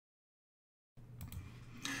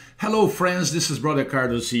Hello friends, this is Brother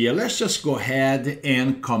Carlos here. Let's just go ahead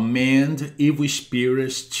and command evil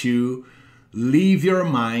spirits to leave your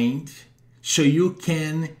mind so you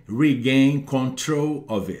can regain control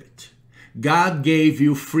of it. God gave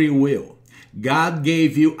you free will. God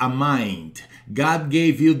gave you a mind. God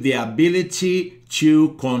gave you the ability to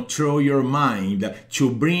control your mind,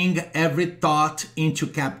 to bring every thought into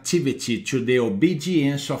captivity to the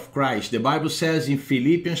obedience of Christ. The Bible says in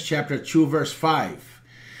Philippians chapter 2 verse 5,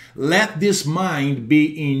 let this mind be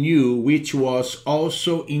in you, which was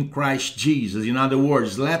also in Christ Jesus. In other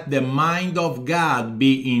words, let the mind of God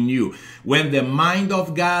be in you. When the mind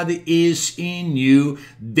of God is in you,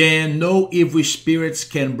 then no evil spirits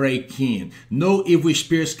can break in. No evil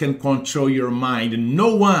spirits can control your mind.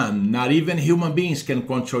 No one, not even human beings, can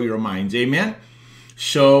control your minds. Amen?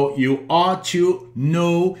 So you ought to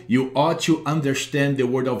know, you ought to understand the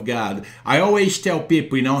Word of God. I always tell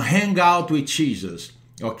people, hang out with Jesus.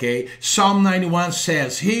 Okay, Psalm 91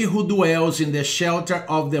 says, he who dwells in the shelter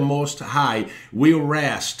of the Most High will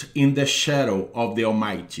rest in the shadow of the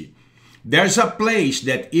Almighty. There's a place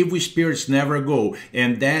that evil spirits never go,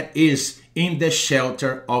 and that is in the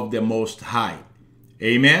shelter of the Most High.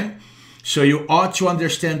 Amen? So you ought to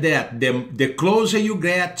understand that. The closer you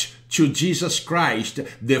get to Jesus Christ,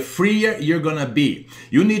 the freer you're gonna be.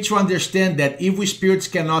 You need to understand that evil spirits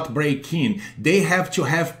cannot break in. They have to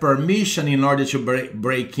have permission in order to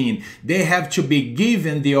break in. They have to be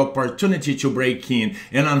given the opportunity to break in.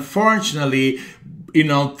 And unfortunately,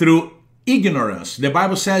 through ignorance. The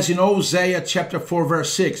Bible says in Hosea chapter 4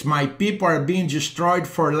 verse 6, my people are being destroyed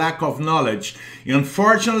for lack of knowledge.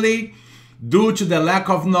 Unfortunately, due to the lack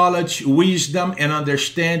of knowledge, wisdom, and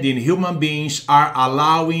understanding, human beings are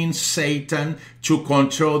allowing Satan to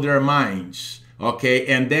control their minds. Okay,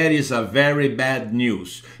 and that is a very bad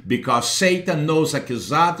news because Satan knows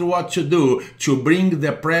exactly what to do to bring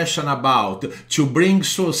depression about, to bring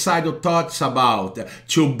suicidal thoughts about,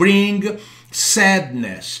 to bring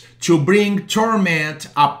sadness, to bring torment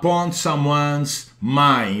upon someone's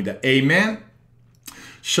mind. Amen?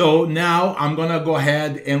 So now I'm going to go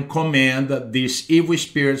ahead and command these evil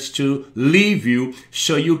spirits to leave you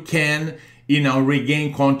so you can,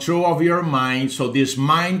 regain control of your mind. So this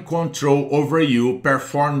mind control over you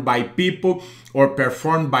performed by people or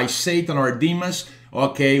performed by Satan or demons,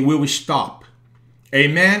 okay, will stop.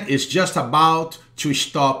 Amen. It's just about to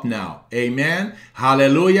stop now. Amen.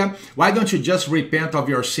 Hallelujah. Why don't you just repent of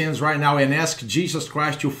your sins right now and ask Jesus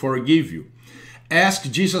Christ to forgive you?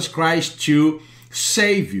 Ask Jesus Christ to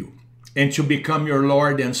save you and to become your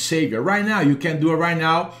Lord and Savior. Right now, you can do it right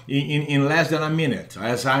now in less than a minute.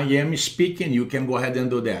 As I am speaking, you can go ahead and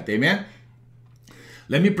do that. Amen?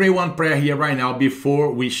 Let me pray one prayer here right now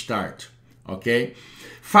before we start. Okay?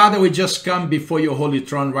 Father, we just come before your holy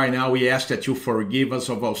throne right now. We ask that you forgive us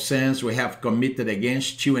of our sins we have committed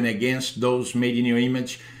against you and against those made in your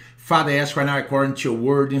image. Father, I ask right now according to your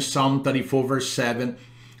word in Psalm 34 verse 7,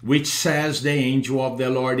 which says the angel of the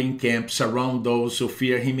Lord encamps around those who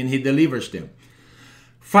fear him and he delivers them.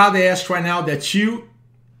 Father, I ask right now that you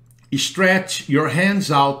stretch your hands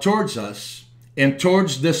out towards us and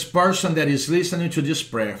towards this person that is listening to this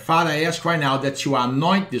prayer. Father, I ask right now that you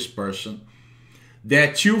anoint this person,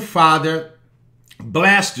 that you, Father,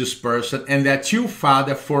 bless this person, and that you,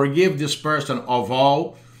 Father, forgive this person of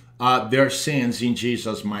all their sins in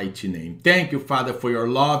Jesus' mighty name. Thank you, Father, for your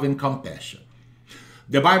love and compassion.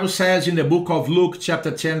 The Bible says in the book of Luke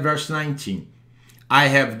chapter 10 verse 19, I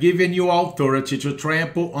have given you authority to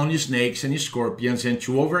trample on snakes and scorpions and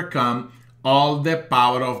to overcome all the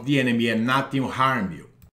power of the enemy and nothing will harm you.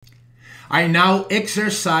 I now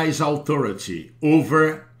exercise authority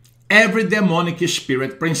over every demonic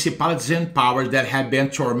spirit, principalities and powers that have been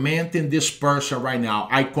tormenting this person right now.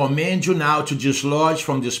 I command you now to dislodge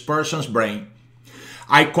from this person's brain.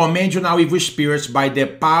 I command you now, evil spirits, by the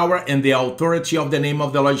power and the authority of the name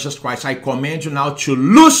of the Lord Jesus Christ. I command you now to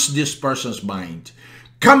loose this person's mind.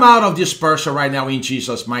 Come out of this person right now in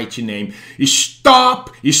Jesus' mighty name.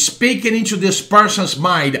 Stop speaking into this person's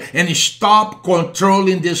mind and stop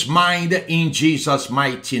controlling this mind in Jesus'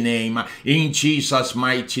 mighty name. In Jesus'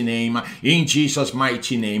 mighty name. In Jesus'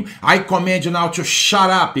 mighty name. I command you now to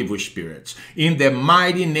shut up, evil spirits, in the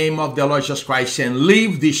mighty name of the Lord Jesus Christ, and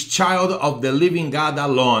leave this child of the living God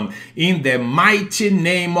alone in the mighty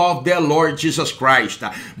name of the Lord Jesus Christ.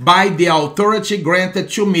 By the authority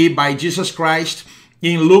granted to me by Jesus Christ,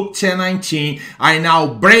 in Luke 10:19, I now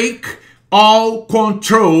break all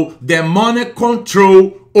control, demonic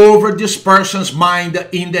control over this person's mind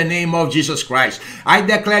in the name of Jesus Christ. I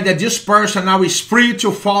declare that this person now is free to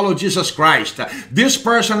follow Jesus Christ. This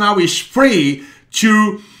person now is free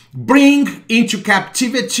to bring into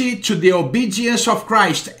captivity to the obedience of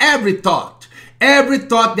Christ every thought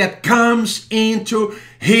that comes into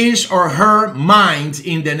his or her mind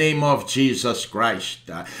in the name of Jesus Christ.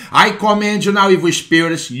 I command you now, evil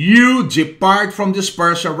spirits, you depart from this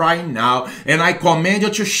person right now, and I command you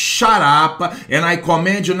to shut up, and I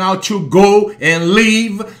command you now to go and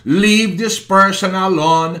leave this person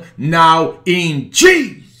alone now in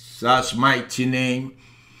Jesus' mighty name.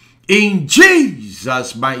 In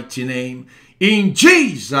Jesus' mighty name. In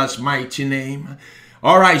Jesus' mighty name.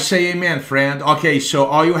 All right, say amen, friend. Okay, so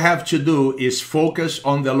all you have to do is focus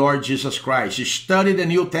on the Lord Jesus Christ. Study the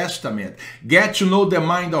New Testament. Get to know the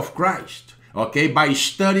mind of Christ. Okay, by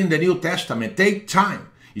studying the New Testament. Take time.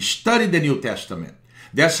 Study the New Testament.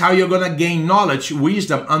 That's how you're going to gain knowledge,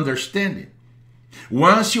 wisdom, understanding.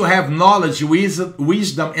 Once you have knowledge,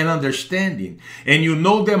 wisdom, and understanding, and you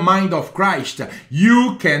know the mind of Christ,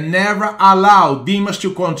 you can never allow demons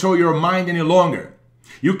to control your mind any longer.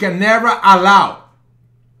 You can never allow,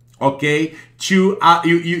 okay,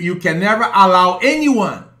 you can never allow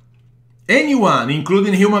anyone,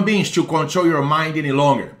 including human beings, to control your mind any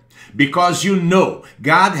longer. Because you know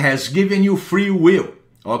God has given you free will,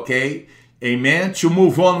 okay, amen, to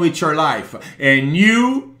move on with your life. And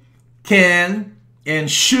you can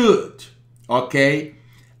and should, okay,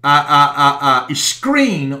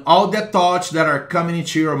 screen all the thoughts that are coming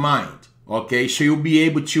into your mind. Okay, so you'll be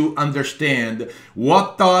able to understand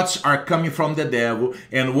what thoughts are coming from the devil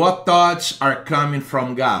and what thoughts are coming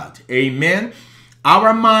from God. Amen.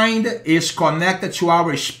 Our mind is connected to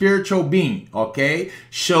our spiritual being. Okay,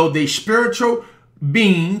 so the spiritual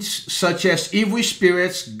beings, such as evil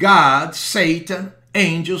spirits, God, Satan,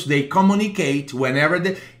 angels, they communicate whenever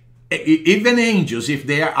they, even angels, if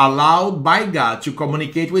they are allowed by God to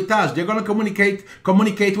communicate with us, they're going to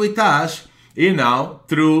communicate with us, you know,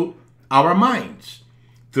 through our minds,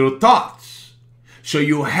 through thoughts. So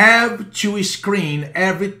you have to screen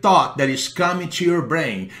every thought that is coming to your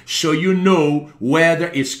brain, so you know whether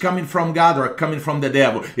it's coming from God or coming from the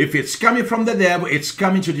devil. If it's coming from the devil, it's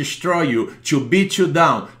coming to destroy you, to beat you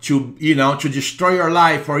down, to, you know, to destroy your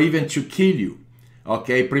life, or even to kill you,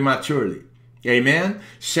 okay, prematurely. Amen.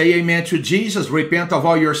 Say amen to Jesus. Repent of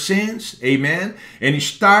all your sins. Amen. And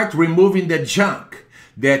start removing the junk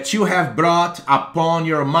that you have brought upon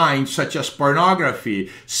your mind, such as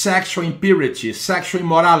pornography, sexual impurity, sexual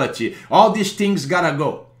immorality. All these things gotta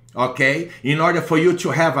go, okay, in order for you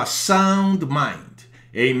to have a sound mind.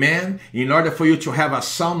 Amen. In order for you to have a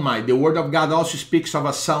sound mind. The Word of God also speaks of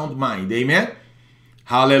a sound mind. Amen.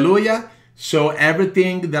 Hallelujah. So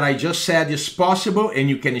everything that I just said is possible, and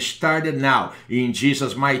you can start it now. In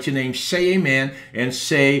Jesus' mighty name, say amen, and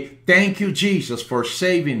say, thank you, Jesus, for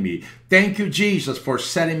saving me. Thank you, Jesus, for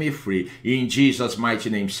setting me free. In Jesus' mighty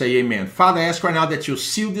name, say amen. Father, I ask right now that you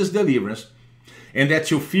seal this deliverance, and that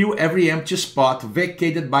you fill every empty spot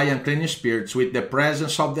vacated by unclean spirits with the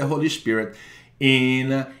presence of the Holy Spirit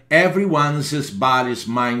in everyone's bodies,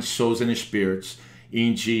 minds, souls, and spirits.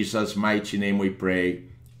 In Jesus' mighty name we pray.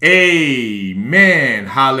 Amen.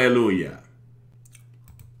 Hallelujah.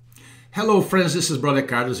 Hello friends, this is Brother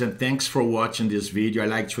Carlos, and thanks for watching this video. I'd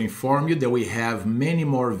like to inform you that we have many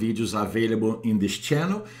more videos available in this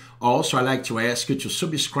channel. Also, I'd like to ask you to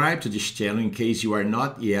subscribe to this channel in case you are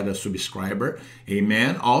not yet a subscriber.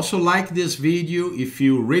 Amen. Also, like this video if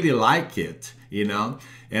you really like it, you know,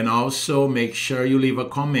 and also make sure you leave a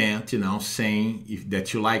comment, you know, saying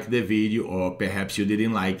that you like the video, or perhaps you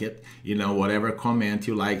didn't like it, you know, whatever comment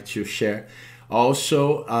you like to share.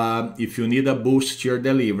 Also, if you need a boost to your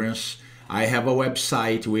deliverance, I have a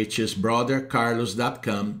website which is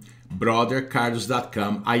brothercarlos.com,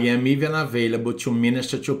 brothercarlos.com. I am even available to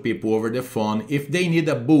minister to people over the phone if they need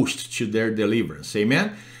a boost to their deliverance.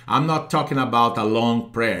 Amen. I'm not talking about a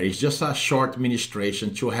long prayer. It's just a short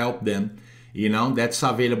ministration to help them. You know, that's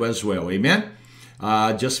available as well. Amen.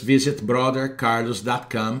 Just visit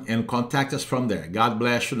brothercarlos.com and contact us from there. God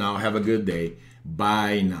bless you now. Have a good day.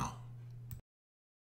 Bye now.